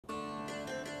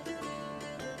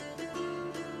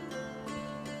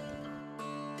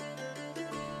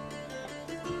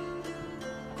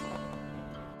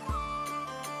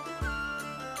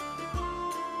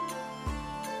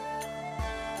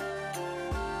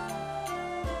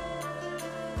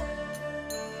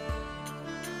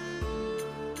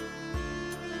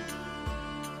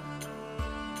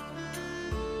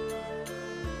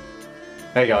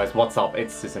Hey guys, what's up?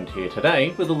 It's Sissant here today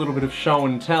with a little bit of show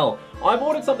and tell. I've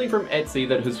ordered something from Etsy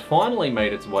that has finally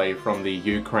made its way from the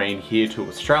Ukraine here to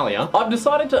Australia. I've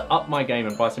decided to up my game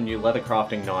and buy some new leather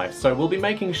crafting knives, so we'll be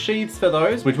making sheaths for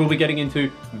those, which we'll be getting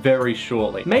into very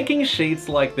shortly. Making sheaths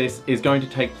like this is going to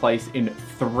take place in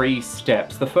 3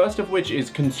 steps. The first of which is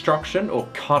construction, or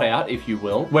cutout if you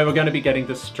will, where we're going to be getting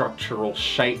the structural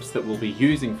shapes that we'll be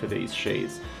using for these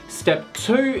sheaths. Step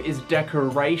 2 is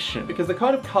decoration, because the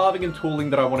kind of carving and tooling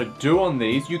that I want to do on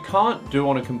these, you can't do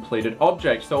on a completed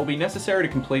object, so it will be necessary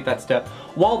to complete that step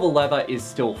while the leather is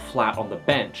still flat on the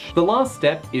bench. The last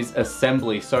step is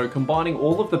assembly, so combining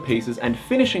all of the pieces and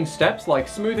finishing steps like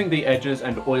smoothing the edges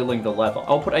and oiling the leather.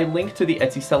 I'll put a link to the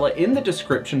Etsy seller in the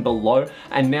description below,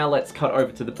 and now let's cut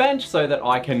over to the bench so that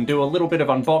I can do a little bit of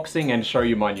unboxing and show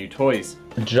you my new toys.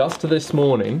 Just this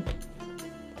morning,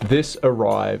 this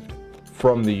arrived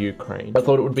from the Ukraine. I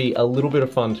thought it would be a little bit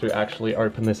of fun to actually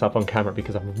open this up on camera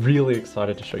because I'm really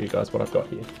excited to show you guys what I've got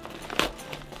here.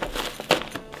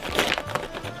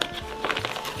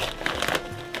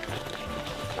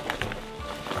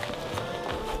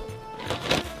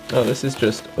 Oh, this is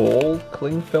just all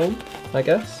cling film, I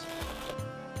guess.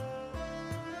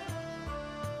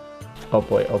 Oh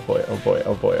boy, oh boy, oh boy,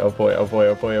 oh boy, oh boy, oh boy,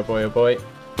 oh boy, oh boy, oh boy.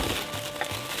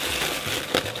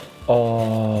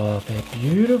 Oh, they're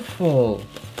beautiful.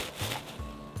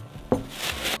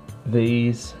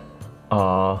 These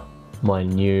are my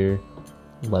new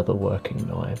leatherworking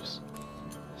knives.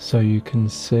 So you can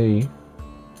see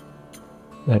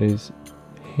that is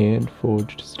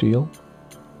hand-forged steel.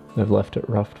 They've left it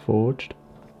rough forged.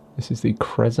 This is the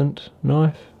crescent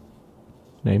knife,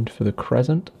 named for the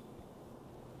crescent.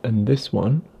 And this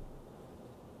one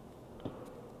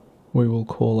we will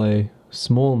call a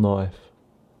small knife,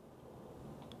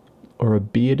 or a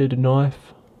bearded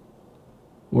knife,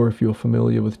 or if you're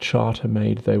familiar with Charter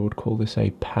Made, they would call this a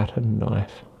pattern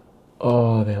knife.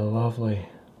 Oh, they're lovely.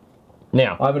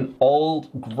 Now, I have an old,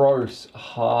 gross,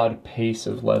 hard piece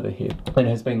of leather here, and it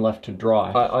has been left to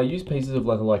dry. I use pieces of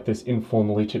leather like this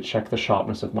informally to check the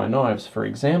sharpness of my knives. For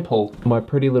example, my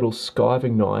pretty little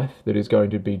skiving knife that is going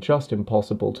to be just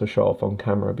impossible to show off on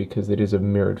camera because it is a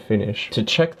mirrored finish. To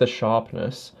check the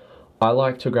sharpness, I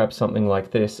like to grab something like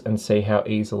this and see how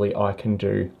easily I can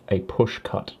do a push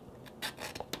cut.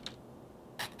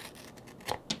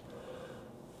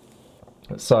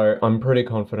 So I'm pretty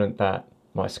confident that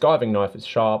my skiving knife is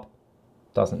sharp,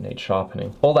 doesn't need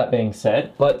sharpening. All that being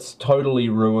said, let's totally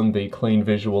ruin the clean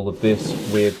visual of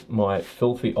this with my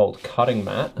filthy old cutting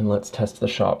mat, and let's test the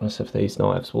sharpness of these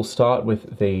knives. We'll start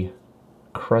with the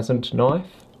crescent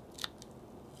knife.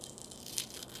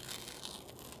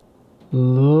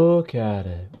 Look at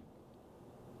it.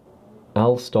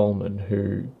 Al Stolman,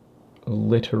 who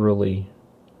literally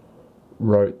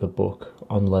wrote the book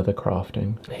on leather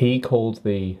crafting, he called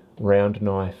the round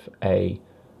knife a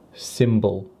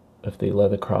symbol of the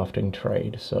leather crafting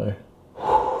trade, so.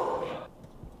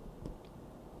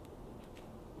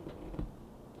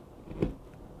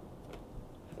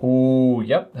 Ooh,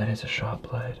 yep, that is a sharp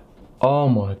blade. Oh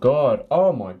my god,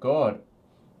 oh my god.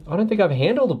 I don't think I've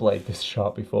handled a blade this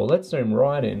sharp before. Let's zoom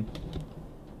right in.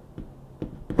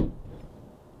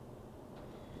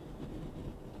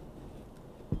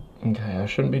 Okay, I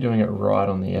shouldn't be doing it right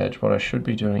on the edge. What I should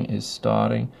be doing is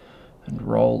starting and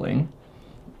rolling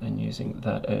and using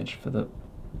that edge for the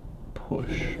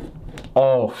push.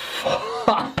 Oh,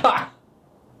 fuck.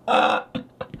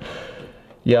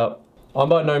 Yep. I'm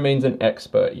by no means an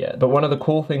expert yet, but one of the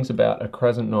cool things about a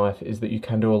crescent knife is that you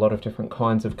can do a lot of different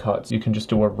kinds of cuts. You can just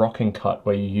do a rocking cut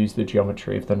where you use the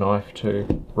geometry of the knife to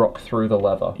rock through the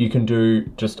leather. You can do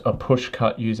just a push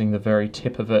cut using the very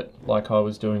tip of it like I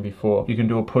was doing before. You can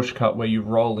do a push cut where you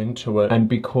roll into it, and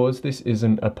because this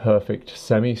isn't a perfect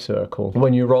semicircle,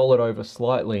 when you roll it over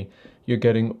slightly, you're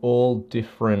getting all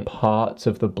different parts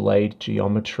of the blade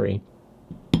geometry.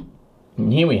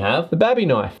 And here we have the Babby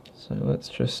knife. So let's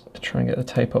just try and get the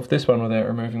tape off this one without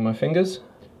removing my fingers.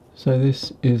 So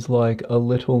this is like a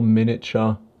little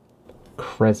miniature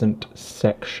crescent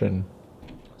section.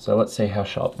 So let's see how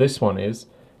sharp this one is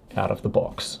out of the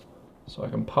box. So I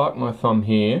can park my thumb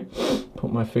here,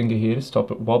 put my finger here to stop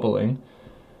it wobbling.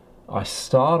 I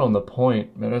start on the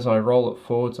point, but as I roll it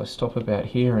forwards, I stop about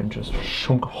here and just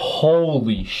shunk.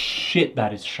 Holy shit,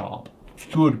 that is sharp.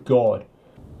 Good God.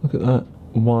 Look at that.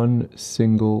 One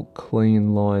single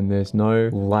clean line. There's no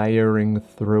layering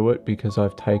through it because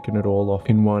I've taken it all off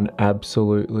in one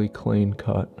absolutely clean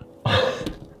cut.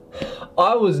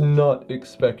 I was not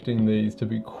expecting these to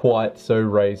be quite so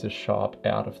razor sharp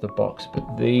out of the box,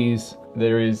 but these,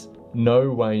 there is no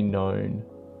way known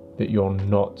that you're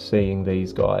not seeing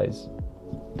these guys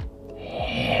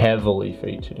heavily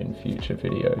featured in future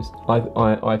videos.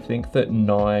 I think that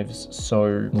knives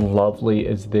so lovely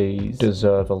as these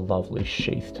deserve a lovely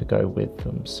sheath to go with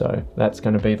them. So that's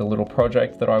going to be the little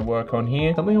project that I work on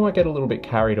here. Something I might get a little bit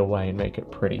carried away and make it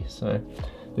pretty. So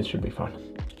this should be fun.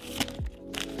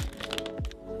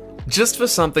 Just for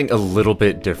something a little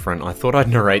bit different, I thought I'd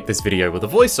narrate this video with a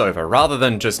voiceover rather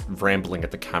than just rambling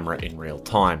at the camera in real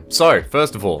time. So,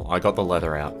 first of all, I got the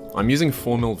leather out. I'm using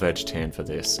 4mm veg tan for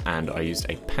this, and I used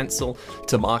a pencil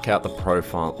to mark out the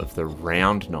profile of the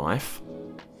round knife.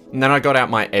 And then I got out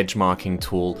my edge marking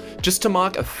tool just to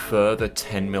mark a further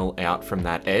 10mm out from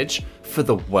that edge for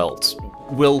the welt.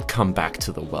 We'll come back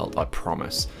to the welt, I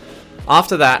promise.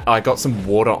 After that, I got some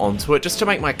water onto it just to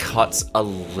make my cuts a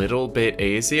little bit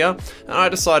easier, and I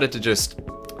decided to just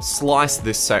slice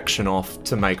this section off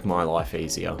to make my life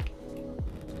easier.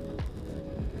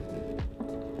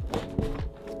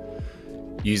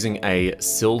 Using a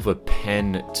silver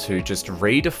pen to just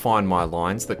redefine my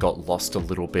lines that got lost a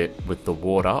little bit with the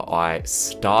water, I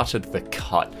started the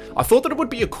cut. I thought that it would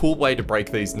be a cool way to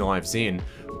break these knives in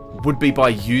would be by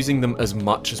using them as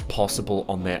much as possible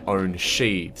on their own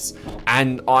sheaths.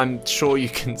 And I'm sure you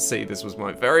can see this was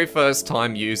my very first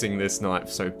time using this knife,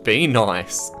 so be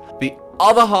nice. The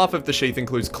other half of the sheath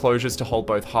includes closures to hold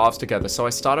both halves together, so I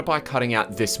started by cutting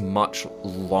out this much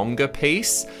longer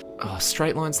piece.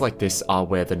 Straight lines like this are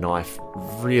where the knife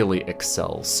really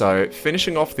excels, so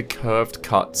finishing off the curved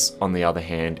cuts, on the other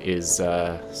hand, is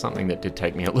something that did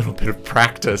take me a little bit of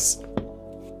practice.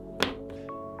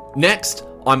 Next,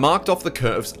 I marked off the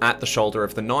curves at the shoulder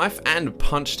of the knife and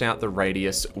punched out the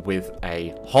radius with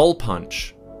a hole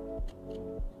punch.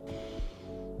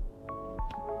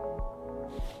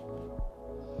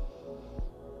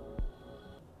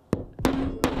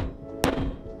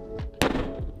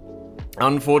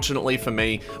 Unfortunately for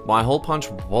me, my hole punch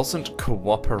wasn't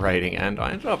cooperating and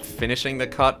I ended up finishing the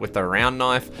cut with the round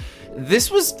knife.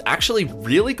 This was actually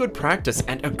really good practice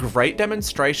and a great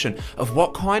demonstration of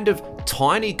what kind of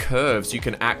tiny curves you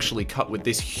can actually cut with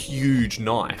this huge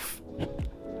knife.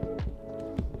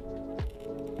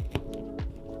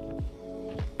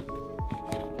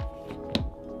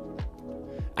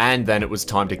 And then it was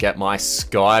time to get my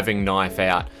skiving knife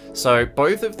out. So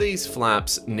both of these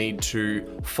flaps need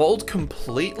to fold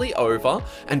completely over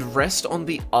and rest on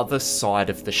the other side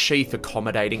of the sheath,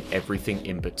 accommodating everything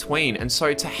in between. And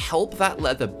so to help that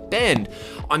leather bend,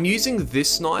 I'm using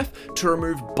this knife to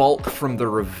remove bulk from the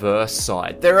reverse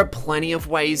side. There are plenty of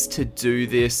ways to do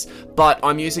this, but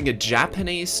I'm using a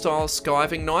Japanese style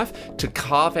skiving knife to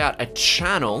carve out a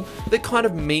channel that kind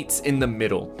of meets in the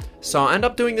middle. So I end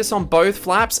up doing this on both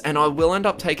flaps, and I will end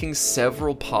up taking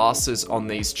several passes on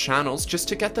these channels just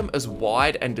to get them as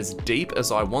wide and as deep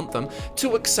as I want them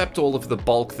to accept all of the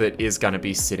bulk that is going to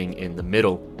be sitting in the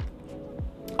middle.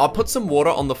 I'll put some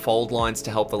water on the fold lines to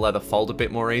help the leather fold a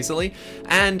bit more easily,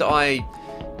 and I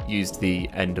used the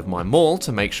end of my maul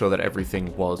to make sure that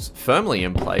everything was firmly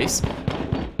in place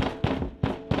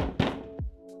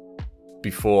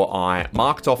before I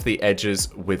marked off the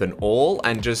edges with an awl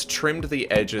and just trimmed the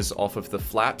edges off of the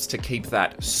flaps to keep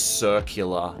that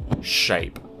circular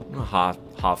shape.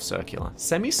 Half circular.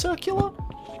 Semicircular?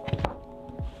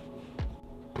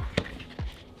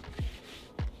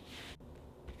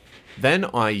 Then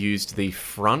I used the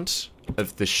front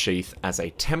of the sheath as a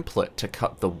template to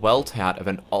cut the welt out of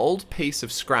an old piece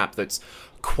of scrap that's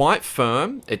quite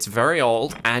firm, it's very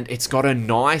old, and it's got a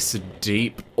nice,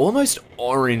 deep, almost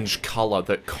orange color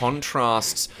that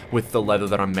contrasts with the leather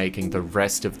that I'm making the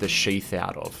rest of the sheath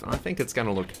out of. I think it's going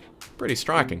to look pretty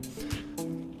striking.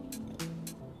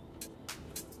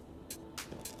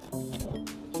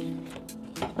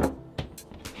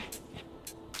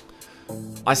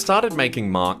 I started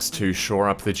making marks to shore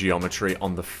up the geometry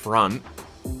on the front.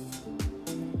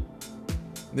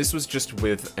 This was just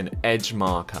with an edge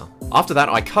marker. After that,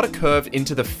 I cut a curve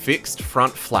into the fixed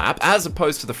front flap, as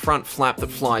opposed to the front flap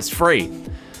that flies free.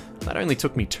 That only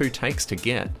took me 2 takes to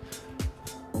get.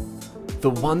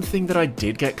 The one thing that I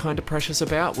did get kind of precious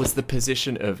about was the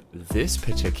position of this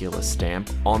particular stamp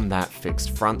on that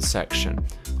fixed front section.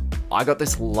 I got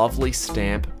this lovely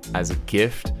stamp as a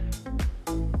gift.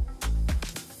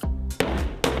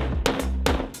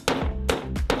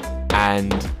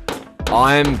 And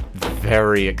I'm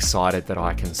very excited that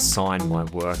I can sign my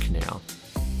work now.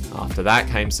 After that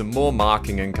came some more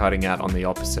marking and cutting out on the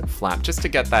opposite flap just to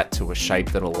get that to a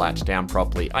shape that'll latch down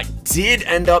properly. I did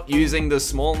end up using the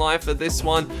small knife for this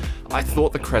one. I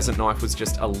thought the crescent knife was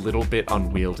just a little bit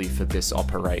unwieldy for this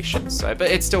operation, but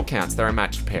it still counts. They're a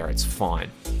matched pair, it's fine.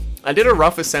 I did a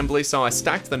rough assembly, so I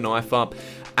stacked the knife up,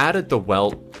 added the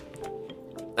welt,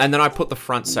 And then I put the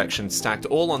front section stacked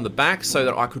all on the back so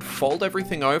that I could fold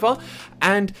everything over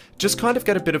and just kind of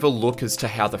get a bit of a look as to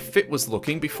how the fit was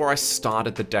looking before I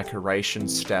started the decoration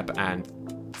step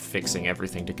and fixing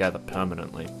everything together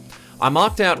permanently. I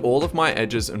marked out all of my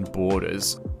edges and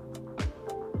borders.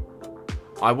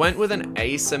 I went with an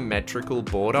asymmetrical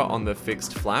border on the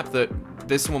fixed flap that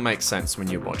this will make sense when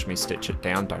you watch me stitch it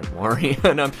down, don't worry.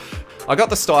 And I got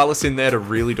the stylus in there to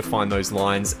really define those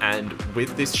lines, and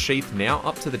with this sheath now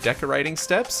up to the decorating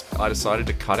steps, I decided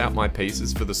to cut out my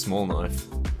pieces for the small knife.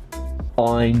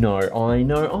 I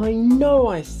know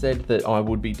I said that I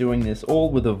would be doing this all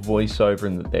with a voiceover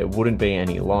and that there wouldn't be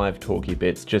any live talky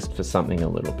bits, just for something a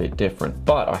little bit different.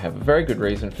 But I have a very good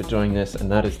reason for doing this,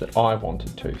 and that is that I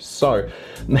wanted to. So,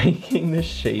 making the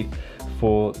sheath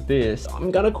for this, I'm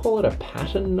gonna call it a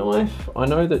pattern knife. I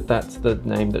know that that's the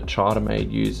name that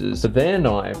Chartermaid uses for their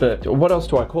knife, but what else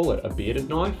do I call it? A bearded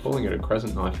knife? Calling it a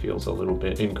crescent knife feels a little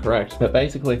bit incorrect. But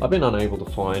basically, I've been unable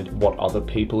to find what other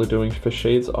people are doing for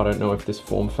sheaths. I don't know if this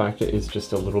form factor is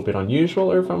just a little bit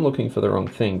unusual or if I'm looking for the wrong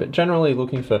thing, but generally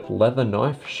looking for leather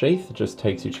knife sheath just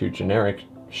takes you to generic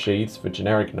sheaths for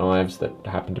generic knives that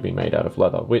happen to be made out of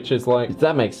leather, which is like,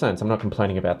 that makes sense. I'm not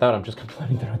complaining about that. I'm just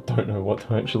complaining that I don't know what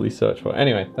to actually search for.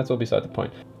 Anyway, that's all beside the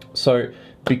point. So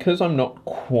because I'm not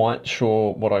quite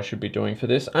sure what I should be doing for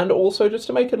this, and also just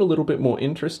to make it a little bit more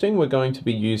interesting, we're going to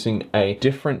be using a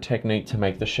different technique to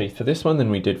make the sheath for this one than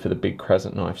we did for the big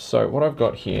crescent knife. So what I've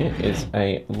got here is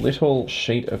a little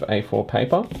sheet of A4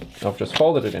 paper. I've just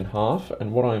folded it in half,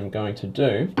 and what I'm going to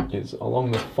do is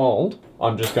along the fold,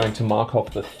 I'm just going to mark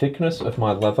off the thickness of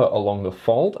my leather along the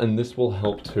fold, and this will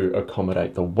help to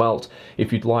accommodate the welt.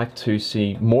 If you'd like to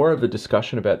see more of a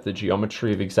discussion about the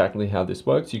geometry of exactly how this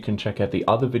works, you can check out the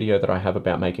other video that I have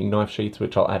about making knife sheaths,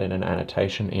 which I'll add in an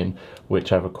annotation in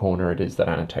whichever corner it is that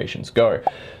annotations go.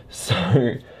 So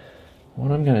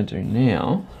what I'm going to do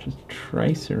now, just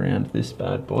trace around this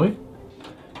bad boy.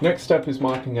 Next step is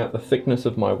marking out the thickness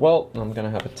of my welt, and I'm going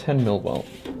to have a 10mm welt.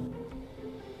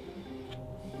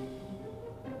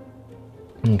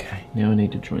 Okay, now I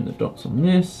need to join the dots on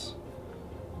this.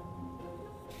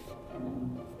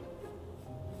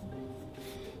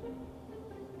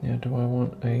 Now do I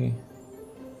want a...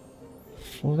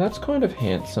 Well, that's kind of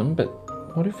handsome, but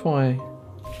what if I...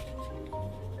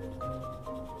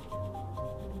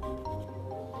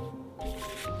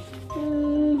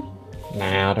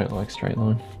 Nah, I don't like straight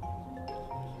line.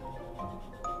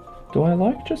 Do I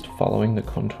like just following the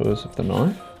contours of the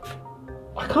knife?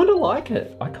 I kind of like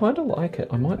it. I kind of like it.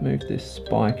 I might move this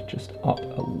spike just up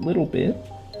a little bit.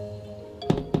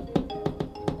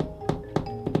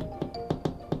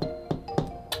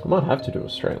 I might have to do a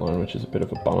straight line, which is a bit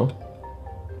of a bummer.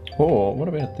 Or what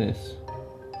about this?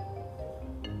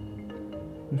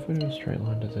 If we do a straight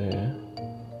line to there.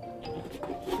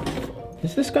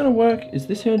 Is this going to work? Is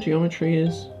this how geometry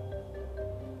is?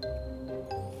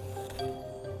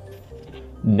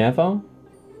 Never,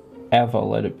 ever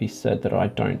let it be said that I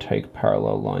don't take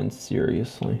parallel lines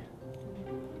seriously.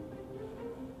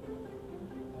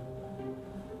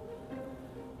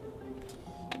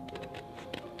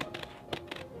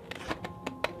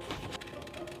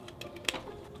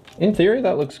 In theory,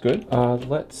 that looks good.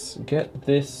 Let's get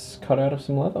this cut out of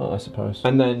some leather, I suppose.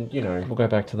 And then, you know, we'll go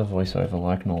back to the voiceover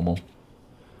like normal.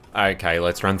 Okay,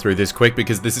 let's run through this quick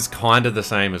because this is kind of the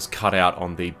same as cut out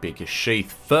on the biggest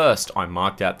sheath. First, I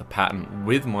marked out the pattern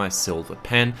with my silver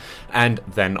pen, and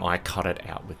then I cut it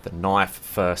out with the knife.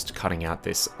 First, cutting out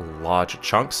this larger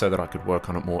chunk so that I could work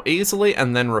on it more easily,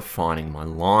 and then refining my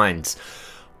lines.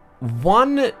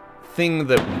 One thing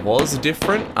that was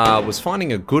different was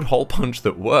finding a good hole punch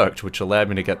that worked, which allowed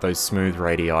me to get those smooth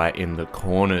radii in the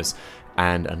corners.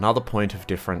 And another point of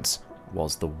difference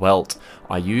was the welt.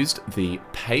 I used the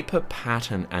paper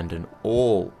pattern and an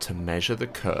awl to measure the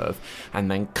curve and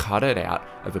then cut it out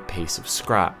of a piece of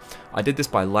scrap. I did this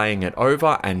by laying it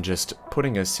over and just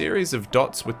putting a series of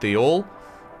dots with the awl,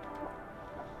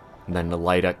 and then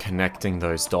later connecting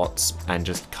those dots and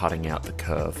just cutting out the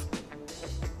curve.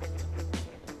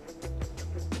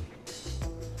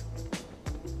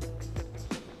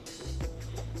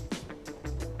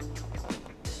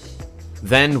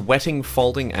 Then wetting,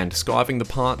 folding and skiving the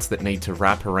parts that need to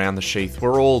wrap around the sheath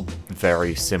were all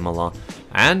very similar,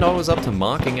 and I was up to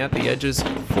marking out the edges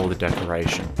for the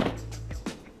decoration.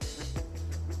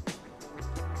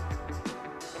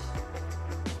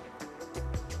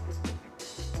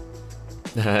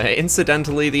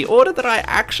 Incidentally, the order that I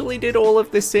actually did all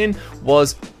of this in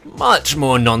was much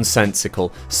more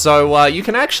nonsensical. So you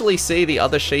can actually see the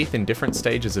other sheath in different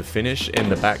stages of finish in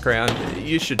the background.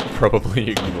 You should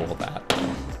probably ignore that.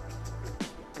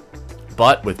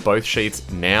 But with both sheaths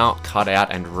now cut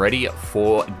out and ready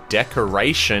for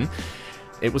decoration,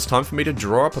 it was time for me to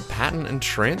draw up a pattern and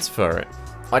transfer it.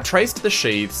 I traced the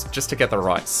sheaths just to get the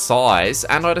right size,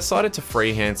 and I decided to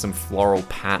freehand some floral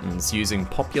patterns using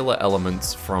popular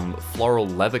elements from floral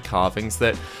leather carvings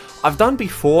that I've done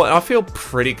before and I feel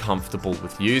pretty comfortable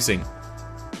with using.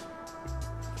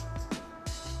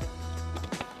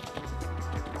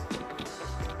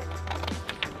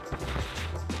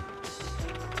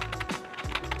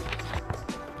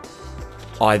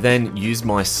 I then used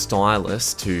my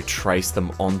stylus to trace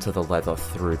them onto the leather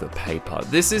through the paper.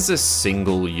 This is a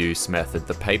single-use method.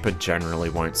 The paper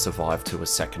generally won't survive to a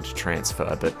second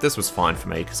transfer, but this was fine for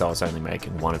me because I was only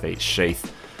making one of each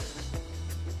sheath.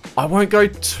 I won't go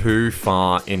too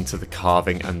far into the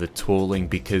carving and the tooling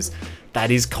because that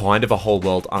is kind of a whole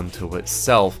world unto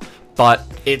itself, but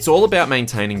it's all about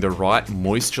maintaining the right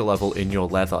moisture level in your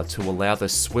leather to allow the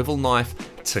swivel knife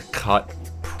to cut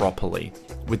properly.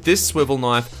 With this swivel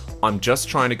knife, I'm just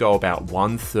trying to go about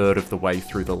 1/3 of the way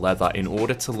through the leather in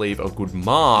order to leave a good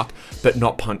mark, but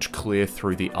not punch clear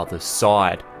through the other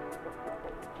side.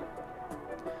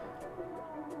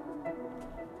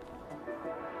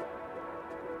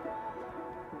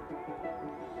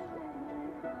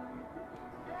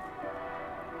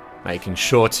 Making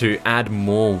sure to add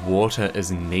more water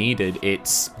as needed.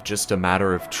 It's just a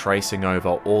matter of tracing over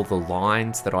all the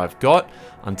lines that I've got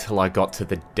until I got to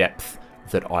the depth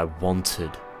that I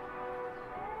wanted.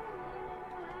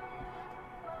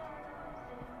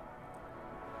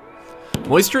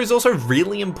 Moisture is also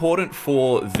really important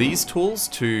for these tools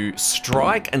to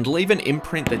strike and leave an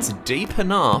imprint that's deep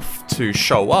enough to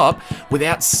show up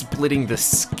without splitting the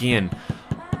skin.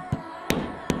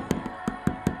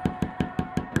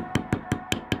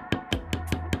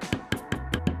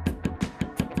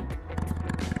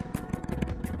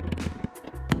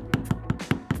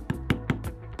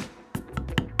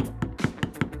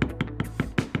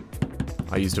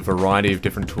 I used a variety of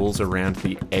different tools around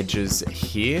the edges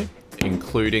here,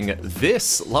 including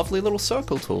this lovely little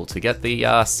circle tool to get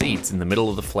the seeds in the middle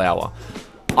of the flower.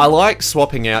 I like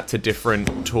swapping out to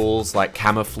different tools like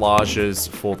camouflages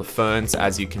for the ferns,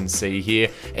 as you can see here.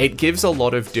 It gives a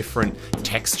lot of different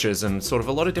textures and sort of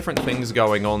a lot of different things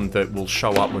going on that will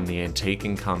show up when the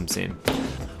antiquing comes in.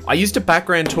 I used a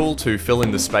background tool to fill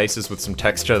in the spaces with some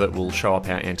texture that will show up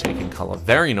our antiquing color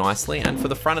very nicely, and for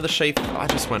the front of the sheath, I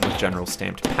just went with general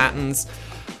stamped patterns.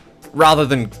 Rather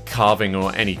than carving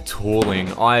or any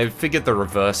tooling, I figured the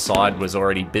reverse side was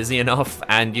already busy enough,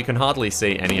 and you can hardly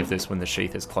see any of this when the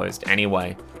sheath is closed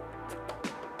anyway.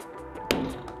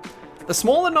 The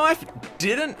smaller knife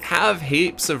didn't have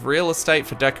heaps of real estate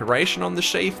for decoration on the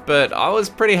sheath, but I was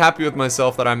pretty happy with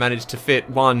myself that I managed to fit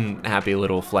one happy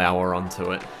little flower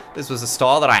onto it. This was a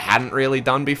style that I hadn't really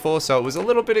done before, so it was a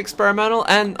little bit experimental,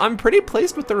 and I'm pretty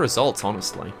pleased with the results,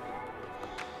 honestly.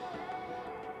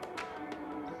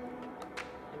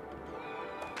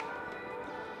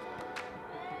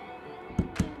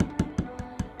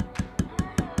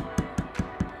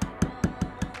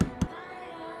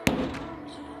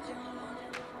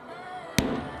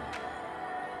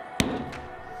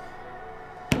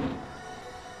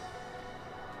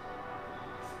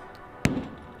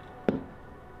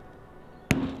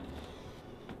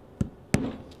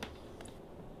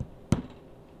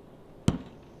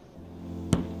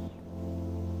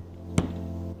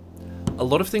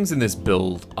 A lot of things in this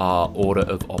build are order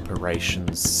of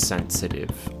operations sensitive.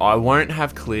 I won't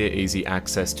have clear, easy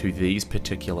access to these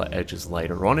particular edges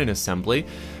later on in assembly,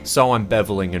 so I'm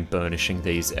beveling and burnishing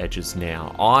these edges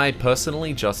now. I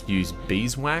personally just use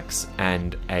beeswax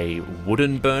and a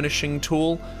wooden burnishing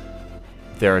tool.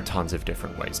 There are tons of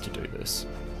different ways to do this.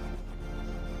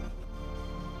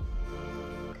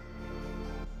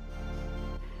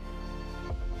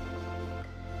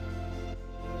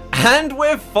 And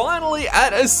we're finally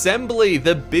at assembly!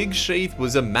 The big sheath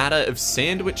was a matter of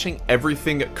sandwiching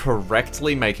everything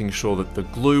correctly, making sure that the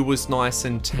glue was nice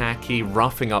and tacky,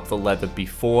 roughing up the leather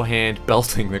beforehand,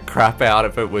 belting the crap out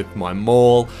of it with my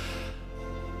maul.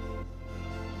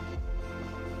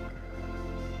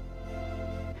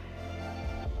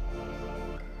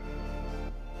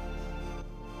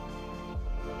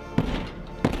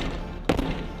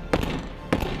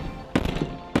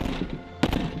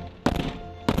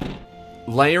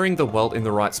 Layering the welt in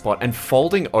the right spot and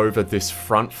folding over this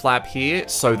front flap here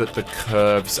so that the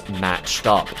curves matched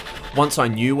up. Once I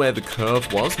knew where the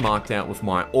curve was marked out with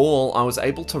my awl, I was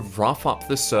able to rough up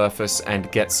the surface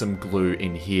and get some glue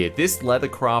in here. This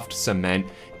Leathercraft cement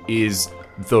is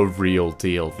the real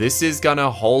deal. This is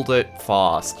gonna hold it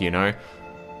fast, you know?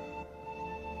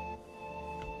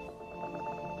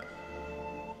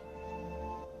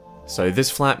 So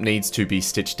this flap needs to be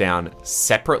stitched down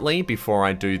separately before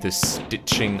I do the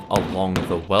stitching along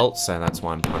the welt, so that's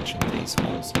why I'm punching these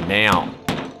holes now.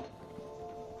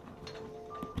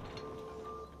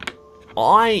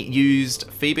 I used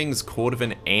Phoebing's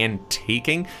Cordovan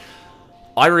Antiquing.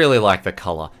 I really like the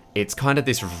color. It's kind of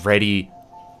this reddy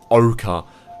ochre.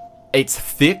 It's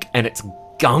thick and it's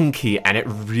gunky and it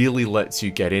really lets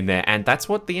you get in there, and that's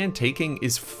what the antiquing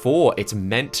is for. It's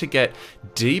meant to get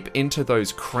deep into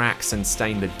those cracks and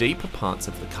stain the deeper parts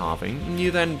of the carving, and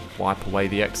you then wipe away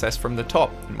the excess from the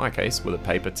top, in my case with a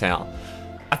paper towel.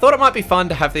 I thought it might be fun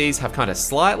to have these have kind of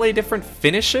slightly different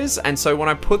finishes, and so when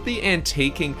I put the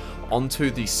antiquing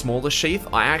onto the smaller sheath,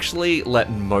 I actually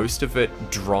let most of it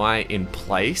dry in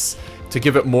place to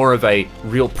give it more of a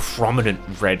real prominent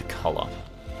red color.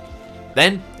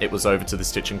 Then it was over to the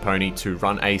stitching pony to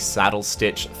run a saddle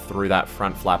stitch through that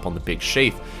front flap on the big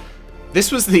sheath.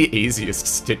 This was the easiest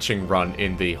stitching run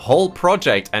in the whole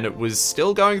project, and it was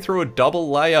still going through a double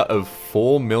layer of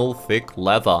 4mm thick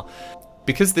leather.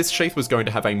 Because this sheath was going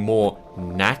to have a more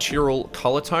natural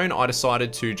color tone, I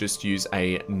decided to just use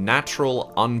a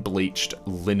natural unbleached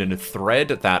linen thread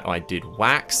that I did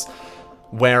wax.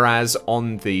 Whereas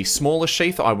on the smaller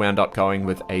sheath, I wound up going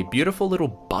with a beautiful little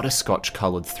butterscotch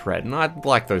colored thread, and I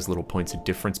like those little points of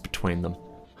difference between them.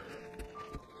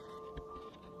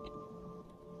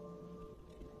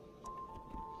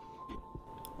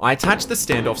 I attached the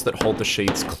standoffs that hold the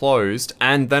sheaths closed,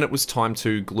 and then it was time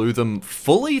to glue them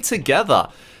fully together.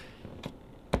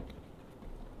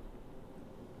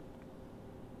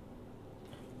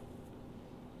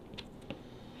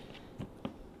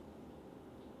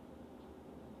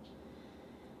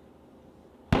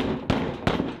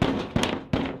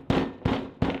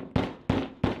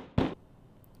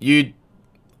 You'd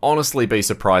honestly be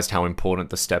surprised how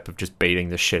important the step of just beating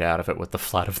the shit out of it with the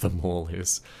flat of the maul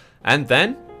is. And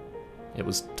then, it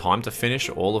was time to finish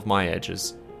all of my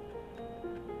edges.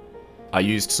 I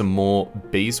used some more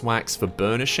beeswax for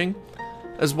burnishing,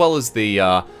 as well as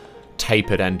the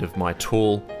tapered end of my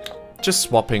tool, just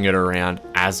swapping it around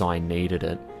as I needed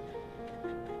it.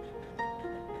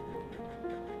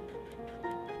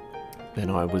 Then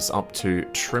I was up to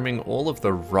trimming all of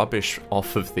the rubbish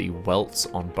off of the welts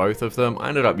on both of them. I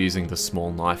ended up using the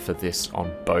small knife for this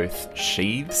on both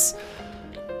sheaths.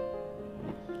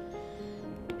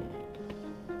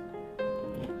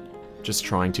 Just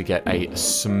trying to get a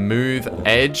smooth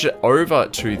edge over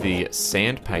to the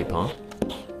sandpaper.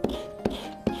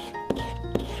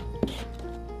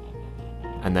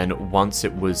 And then once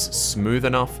it was smooth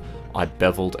enough, I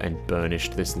beveled and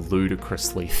burnished this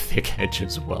ludicrously thick edge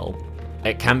as well.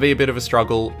 It can be a bit of a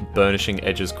struggle burnishing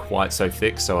edges quite so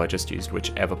thick, so I just used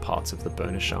whichever parts of the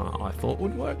burnisher I thought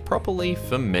would work properly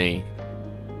for me.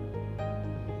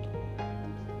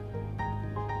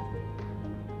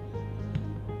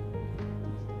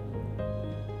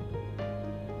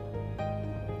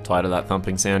 Tired of that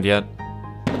thumping sound yet?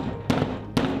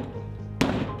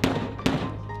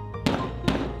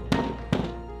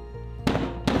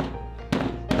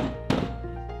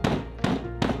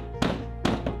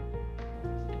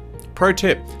 Pro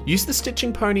tip, use the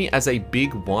stitching pony as a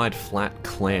big wide flat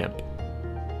clamp.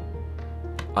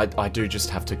 I do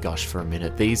just have to gush for a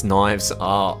minute. These knives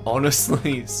are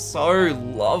honestly so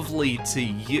lovely to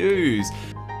use.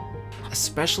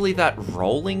 Especially that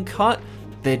rolling cut,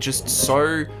 they're just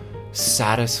so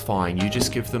satisfying. You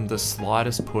just give them the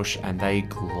slightest push and they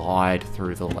glide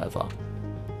through the leather.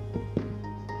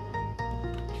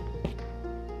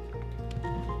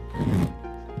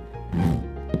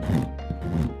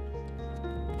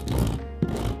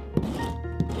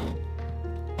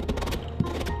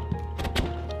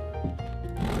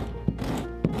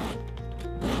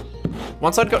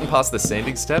 Once I'd gotten past the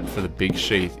sanding step for the big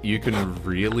sheath, you can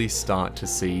really start to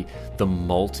see the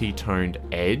multi-toned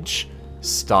edge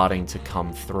starting to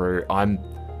come through. I'm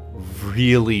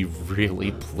really,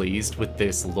 really pleased with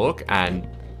this look, and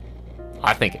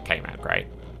I think it came out great.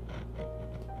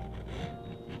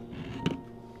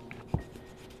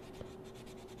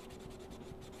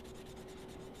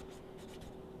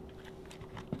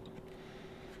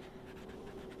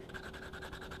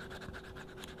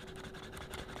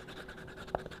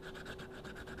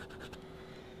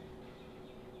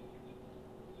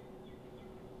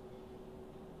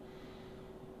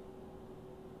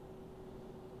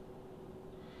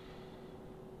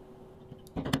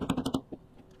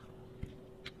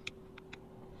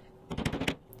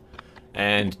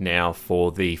 And now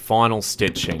for the final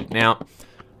stitching. Now,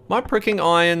 my pricking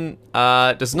iron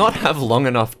does not have long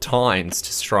enough tines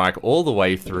to strike all the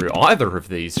way through either of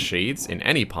these sheaths in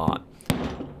any part.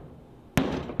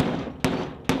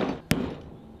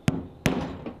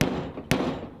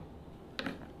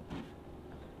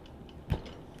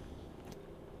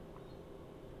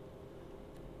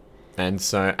 And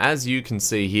so, as you can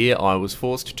see here, I was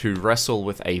forced to wrestle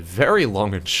with a very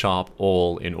long and sharp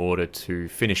awl in order to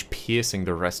finish piercing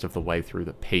the rest of the way through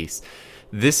the piece.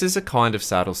 This is a kind of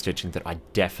saddle stitching that I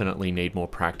definitely need more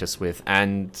practice with,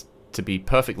 and to be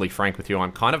perfectly frank with you,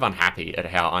 I'm kind of unhappy at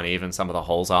how uneven some of the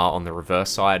holes are on the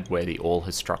reverse side where the awl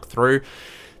has struck through.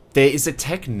 There is a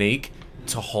technique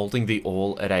to holding the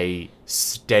awl at a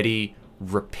steady,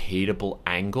 repeatable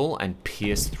angle and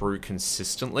pierce through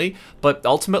consistently, but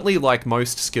ultimately, like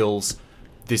most skills,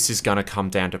 this is going to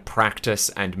come down to practice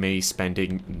and me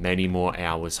spending many more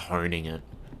hours honing it.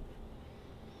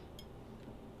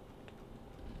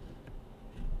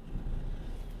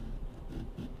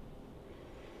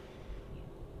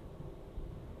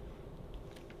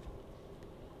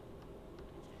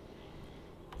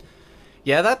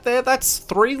 Yeah, that's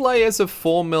 3 layers of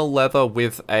 4mm leather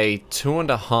with a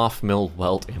 2.5mm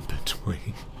welt in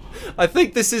between. I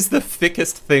think this is the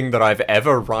thickest thing that I've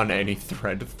ever run any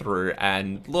thread through,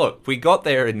 and look, we got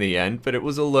there in the end, but it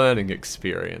was a learning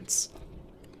experience.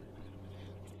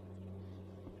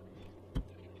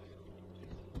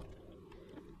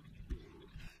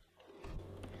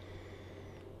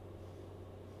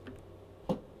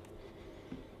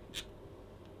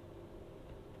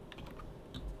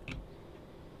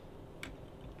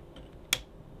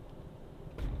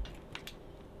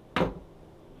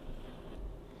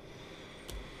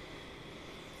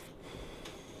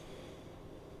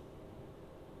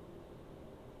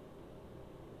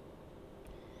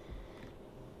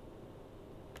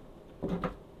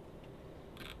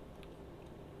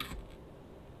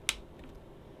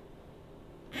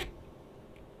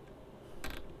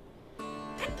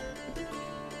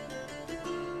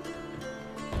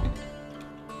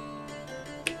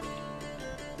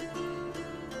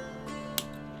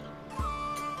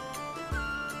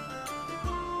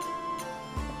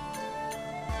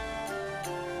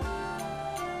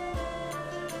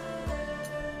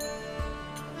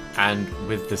 And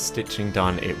with the stitching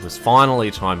done, it was finally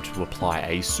time to apply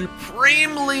a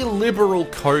supremely liberal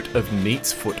coat of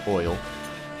neat's foot oil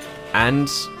and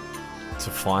to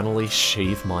finally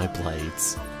sheathe my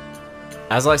blades.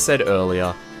 As I said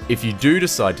earlier, if you do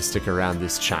decide to stick around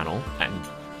this channel and,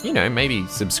 you know, maybe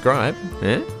subscribe,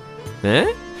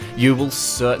 you will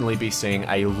certainly be seeing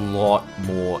a lot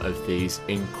more of these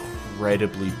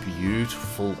incredibly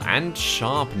beautiful and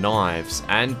sharp knives,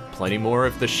 and plenty more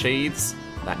of the sheaths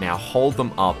that now hold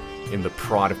them up in the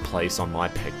pride of place on my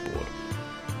pegboard.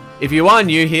 If you are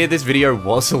new here, this video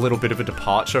was a little bit of a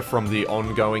departure from the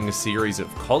ongoing series of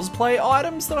cosplay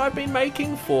items that I've been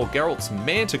making for Geralt's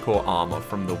Manticore armor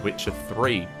from The Witcher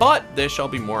 3, but there shall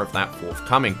be more of that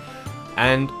forthcoming.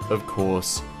 And, of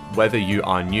course, whether you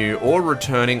are new or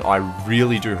returning, I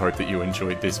really do hope that you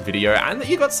enjoyed this video and that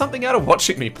you got something out of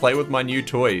watching me play with my new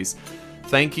toys.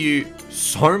 Thank you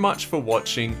so much for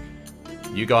watching.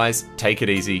 You guys, take it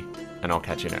easy, and I'll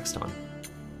catch you next time.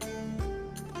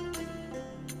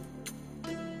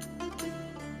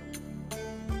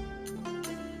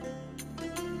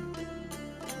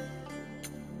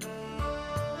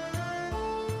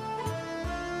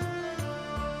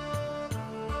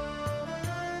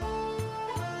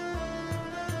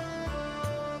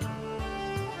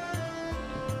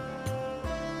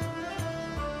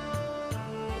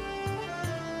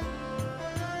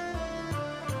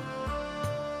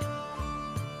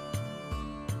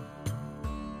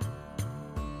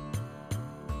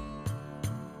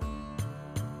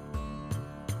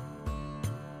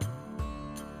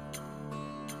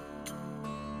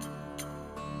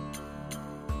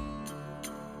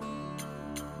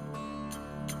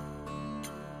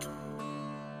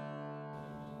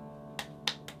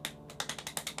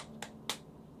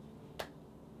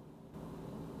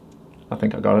 I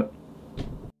think I got it.